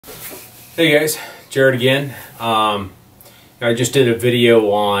Hey guys, Jared again. I just did a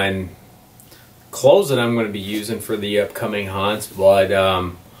video on clothes that I'm going to be using for the upcoming hunts, but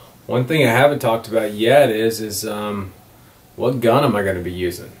one thing I haven't talked about yet is what gun am I going to be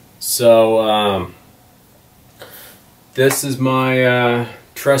using. So this is my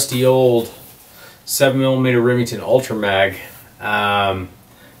trusty old 7mm Remington Ultra Mag.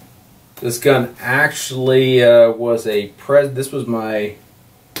 This gun actually was this was my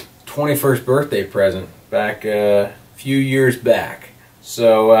 21st birthday present back a few years back.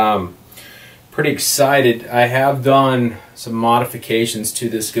 So pretty excited. I have done some modifications to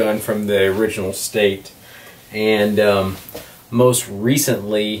this gun from the original state, and most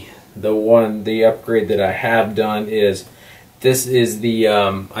recently the upgrade that I have done is this is the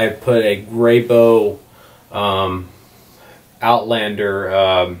I put a Grabyoe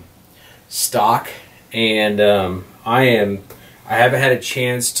Outlander stock, and I haven't had a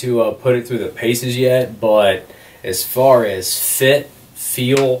chance to put it through the paces yet, but as far as fit,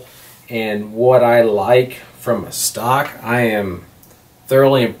 feel, and what I like from a stock, I am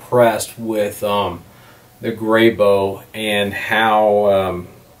thoroughly impressed with the Grabyoe and how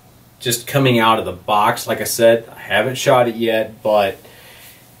just coming out of the box, like I said, I haven't shot it yet, but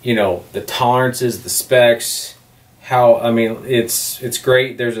you know, the tolerances, the specs, it's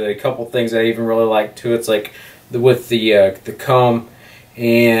great. There's a couple things I even really like too. It's like with the comb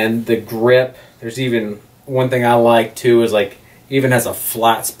and the grip. There's even one thing I like too is like even has a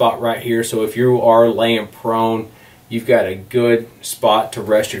flat spot right here, so if you are laying prone, you've got a good spot to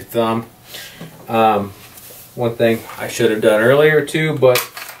rest your thumb. One thing I should have done earlier too, but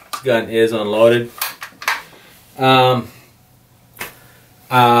this gun is unloaded.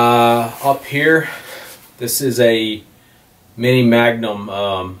 Up here, this is a mini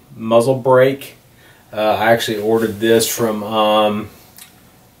Magnum muzzle brake. I actually ordered this from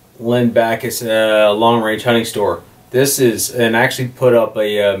Lynn Backus Long Range Hunting Store. This is, and I actually put up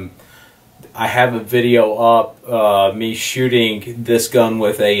a, I have a video up me shooting this gun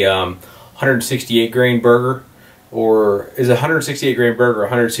with a 168 grain Berger, or is it 168 grain Berger or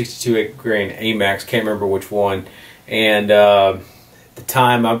 162 grain AMAX, can't remember which one. And at the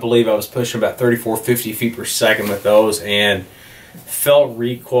time I believe I was pushing about 3450 feet per second with those, and felt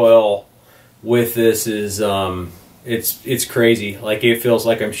recoil with this is it's crazy. Like, it feels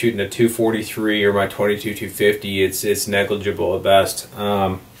like I'm shooting a 243 or my 22-250. It's negligible at best.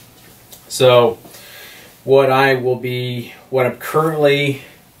 So what I'm currently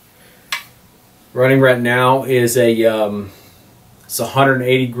running right now is it's a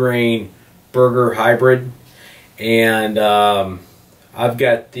 180 grain Berger Hybrid, and I've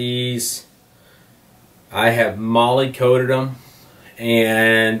got these. I have molly coated them,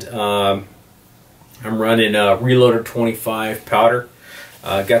 and I'm running a Reloader 25 powder.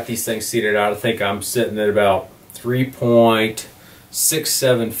 Got these things seated out. I think I'm sitting at about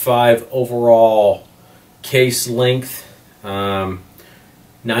 3.675 overall case length,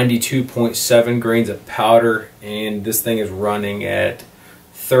 92.7 grains of powder, and this thing is running at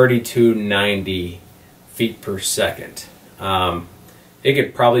 3290 feet per second. It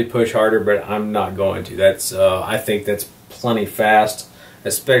could probably push harder, but I'm not going to. That's I think that's plenty fast,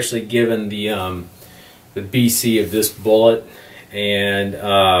 especially given the BC of this bullet, and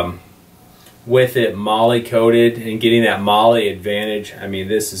with it molly coated and getting that molly advantage. I mean,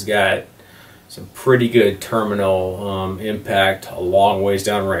 this has got some pretty good terminal impact a long ways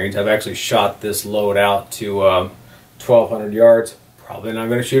down range. I've actually shot this load out to 1,200 yards. Probably not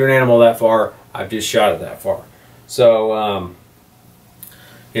going to shoot an animal that far. I've just shot it that far. So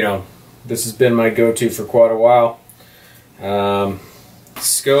you know, this has been my go-to for quite a while.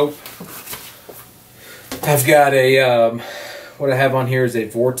 Scope, I've got a what I have on here is a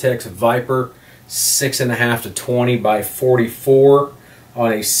Vortex Viper 6.5 to 20 by 44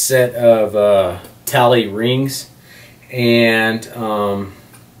 on a set of tally rings, and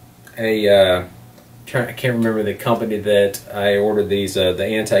I can't remember the company that I ordered these the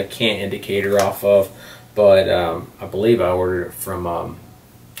anti-cant indicator off of, but I believe I ordered it from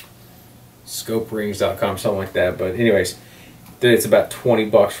scoperings.com, something like that. But anyways, it's about 20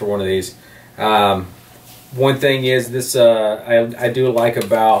 bucks for one of these. One thing is this I do like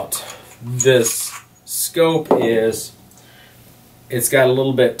about this scope is it's got a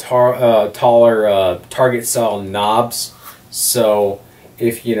little bit taller target style knobs, so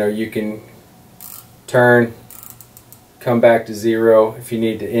if you know, you can turn, come back to zero. If you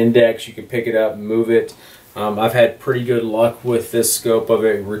need to index, you can pick it up and move it. I've had pretty good luck with this scope of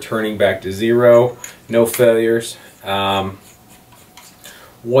it returning back to zero, no failures.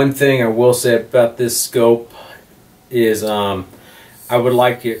 One thing I will say about this scope is I would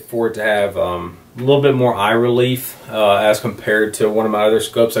like it for it to have a little bit more eye relief as compared to one of my other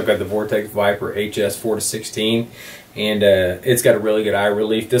scopes. I've got the Vortex Viper HS 4-16, and it's got a really good eye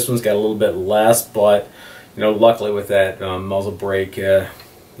relief. This one's got a little bit less, but you know, luckily with that muzzle brake, you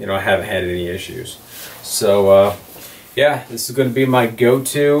know, I haven't had any issues. So yeah, this is going to be my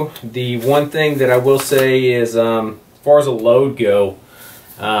go-to. The one thing that I will say is, as far as a load go,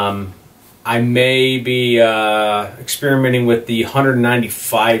 I may be experimenting with the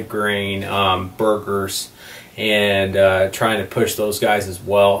 195 grain Bergers and trying to push those guys as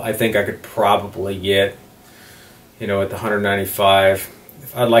well. I think I could probably get, you know, at the 195,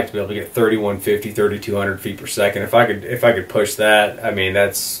 I'd like to be able to get 3150, 3200 feet per second. If I could push that, I mean,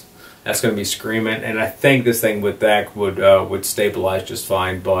 that's going to be screaming. And I think this thing with that would stabilize just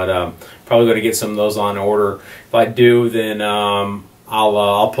fine. But probably going to get some of those on order. If I do, then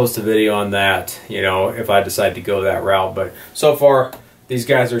I'll post a video on that, you know, if I decide to go that route. But so far, these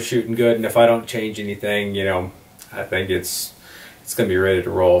guys are shooting good, and if I don't change anything, you know, I think it's going to be ready to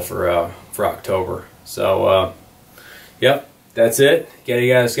roll for October. So, yep, that's it.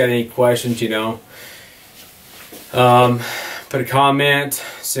 You guys got any questions, you know, put a comment,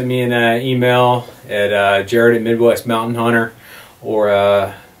 send me an email at Jared at Midwest Mountain Hunter, or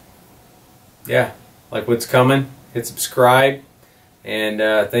yeah, like what's coming, hit subscribe. And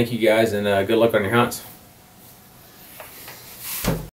thank you guys, and good luck on your hunts.